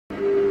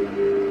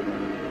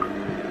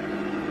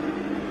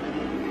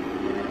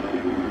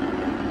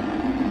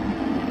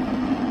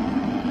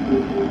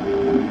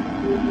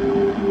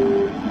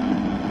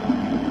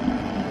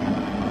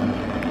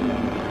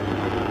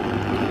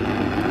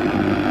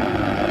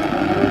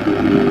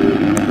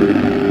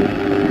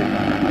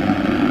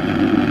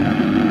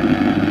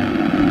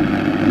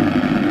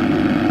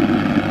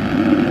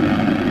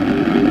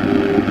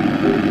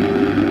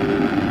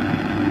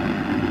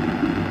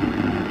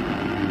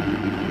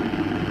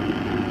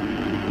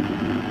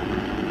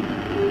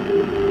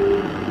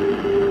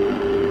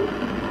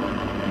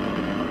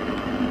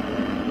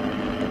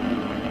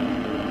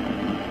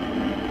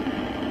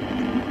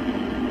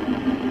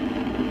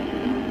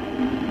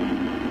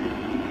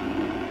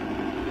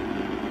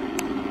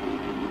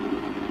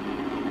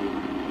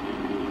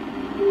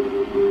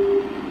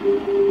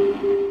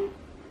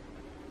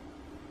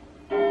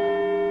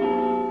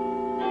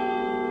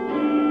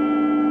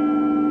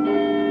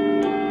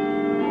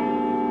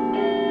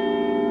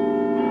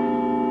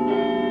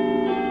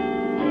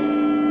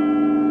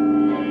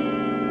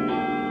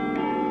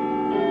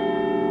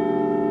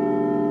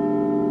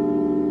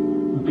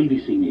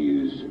BBC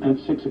News at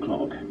 6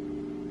 o'clock.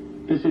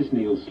 This is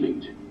Neil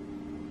Sleet.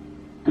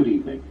 Good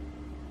evening.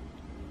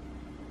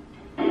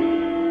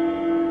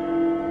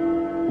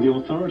 The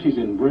authorities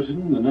in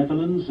Britain, the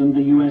Netherlands and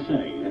the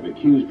USA have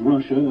accused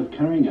Russia of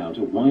carrying out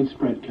a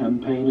widespread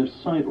campaign of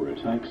cyber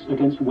attacks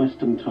against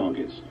Western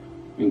targets,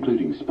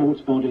 including sports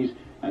bodies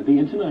and the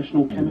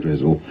international chemical...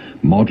 Drizzle,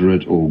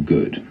 moderate or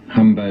good.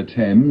 Humber,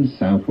 Thames,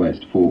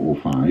 southwest 4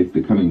 or 5,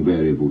 becoming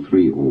variable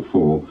 3 or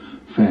 4,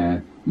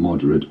 fair,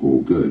 moderate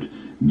or good.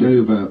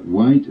 Dover,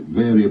 white,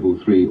 variable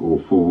 3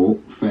 or 4,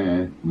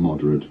 fair,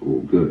 moderate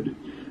or good.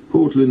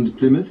 Portland,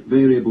 Plymouth,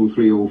 variable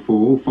 3 or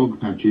 4, fog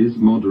patches,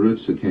 moderate,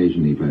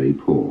 occasionally very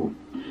poor.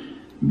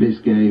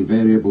 Biscay,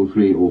 variable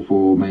 3 or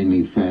 4,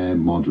 mainly fair,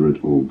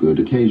 moderate or good,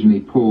 occasionally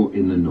poor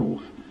in the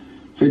north.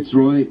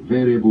 Fitzroy,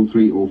 variable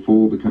 3 or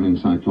 4, becoming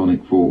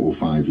cyclonic 4 or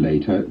 5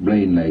 later,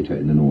 rain later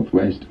in the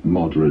northwest,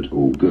 moderate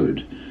or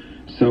good.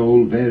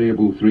 Seoul,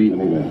 variable 3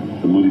 or...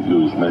 The Moody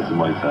Blues, nice and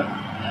white set.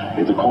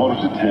 It's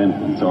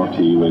 9:45, it's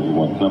RTE Radio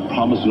 1. Now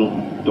promise you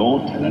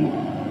don't tell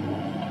anyone.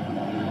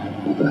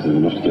 That's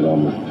enough to get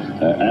on with.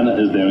 Anna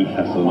is there in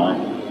Castle now.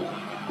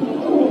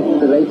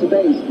 The Later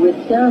Base with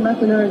Sarah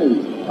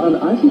McInerney on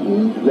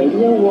RTE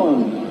Radio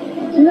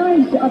 1.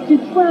 Tonight, up to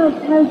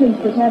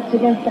 12,000 protest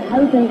against the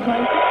housing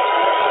crisis.